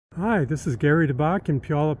Hi, this is Gary DeBach in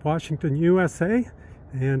Puyallup, Washington, USA,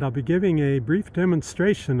 and I'll be giving a brief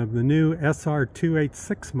demonstration of the new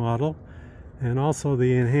SR-286 model and also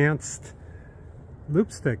the enhanced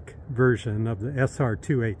Loopstick version of the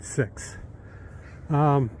SR-286.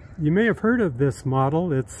 You may have heard of this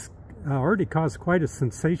model. It's already caused quite a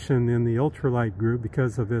sensation in the Ultralight group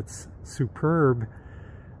because of its superb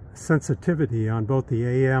sensitivity on both the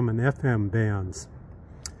AM and FM bands.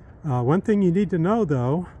 One thing you need to know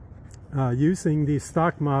though, using the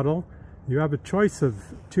stock model, you have a choice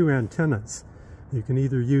of two antennas. You can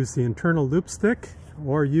either use the internal Loopstick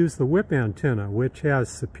or use the whip antenna, which has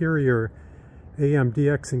superior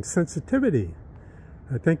AM-DXing sensitivity.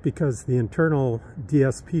 I think because the internal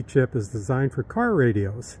DSP chip is designed for car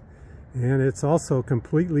radios, and it's also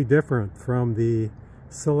completely different from the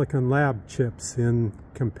Silicon Lab chips in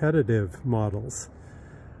competitive models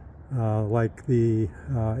like the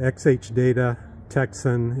XH Data,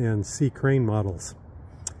 Texan, and C Crane models.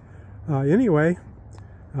 Anyway,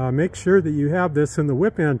 make sure that you have this in the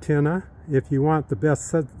whip antenna if you want the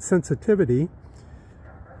best sensitivity.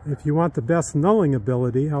 If you want the best nulling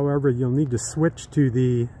ability, however, you'll need to switch to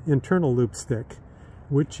the internal Loopstick,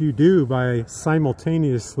 which you do by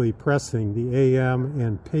simultaneously pressing the AM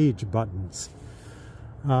and page buttons.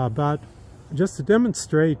 But just to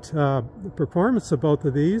demonstrate the performance of both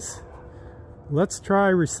of these, let's try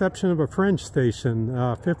reception of a fringe station,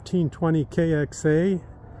 1520 KXA.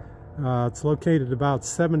 It's located about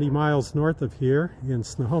 70 miles north of here in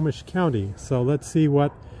Snohomish County. So let's see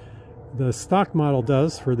what the stock model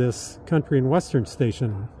does for this country and western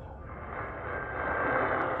station.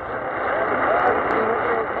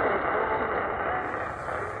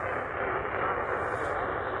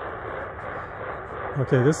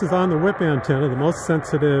 Okay, this is on the whip antenna, the most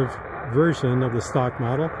sensitive version of the stock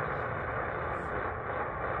model.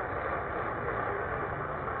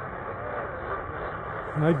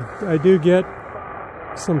 I do get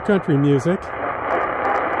some country music.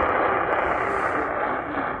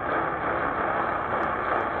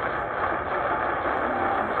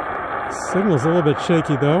 Signal's a little bit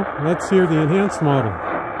shaky though. Let's hear the enhanced model.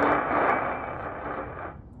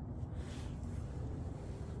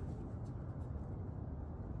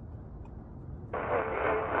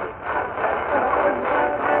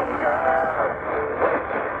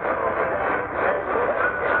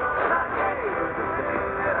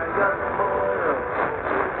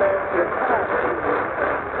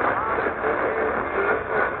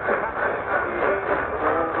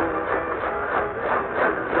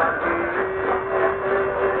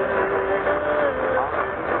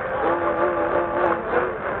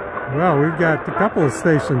 Well, we've got a couple of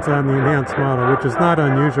stations on the enhanced model, which is not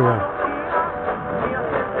unusual.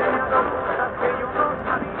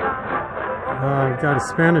 We've got a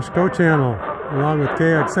Spanish Go channel along with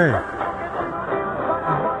KXA.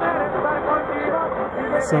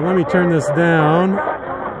 So let me turn this down.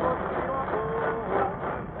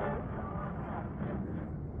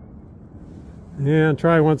 And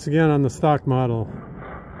try once again on the stock model.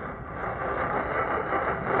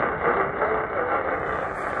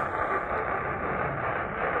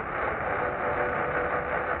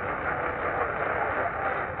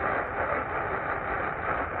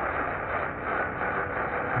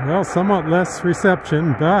 Well, somewhat less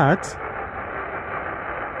reception, but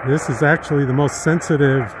this is actually the most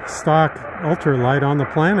sensitive stock ultralight on the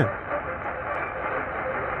planet.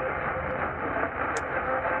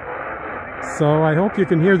 So I hope you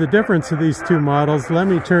can hear the difference of these two models. Let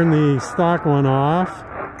me turn the stock one off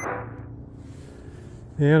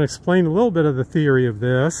and explain a little bit of the theory of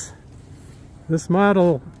this. This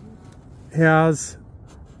model has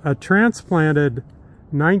a transplanted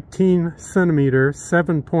 19 centimeter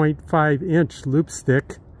 7.5 inch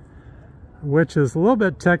Loopstick, which is a little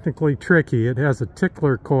bit technically tricky. It has a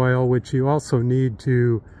tickler coil, which you also need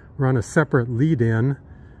to run a separate lead in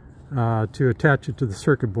to attach it to the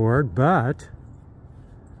circuit board, but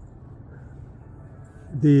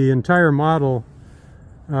the entire model,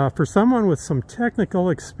 for someone with some technical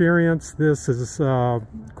experience, this is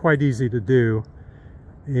quite easy to do.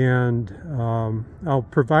 And I'll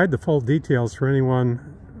provide the full details for anyone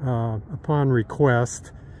upon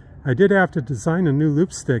request. I did have to design a new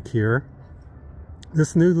Loopstick here.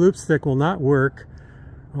 This new Loopstick will not work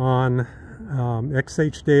on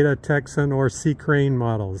XH Data, Texan, or C Crane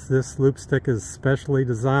models. This Loopstick is specially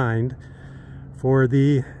designed for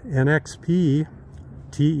the NXP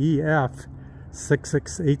TEF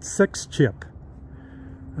 6686 chip.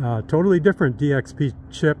 Totally different DXP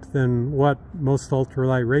chip than what most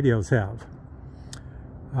ultralight radios have.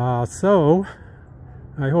 So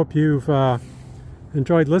I hope you've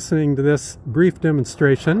enjoyed listening to this brief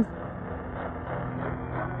demonstration.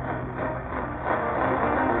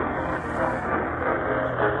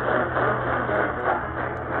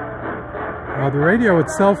 The radio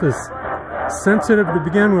itself is sensitive to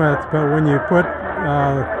begin with, but when you put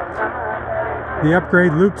the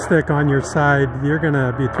upgrade Loopstick on your side, you're going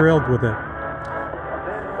to be thrilled with it.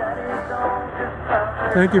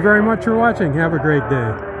 Thank you very much for watching. Have a great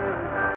day.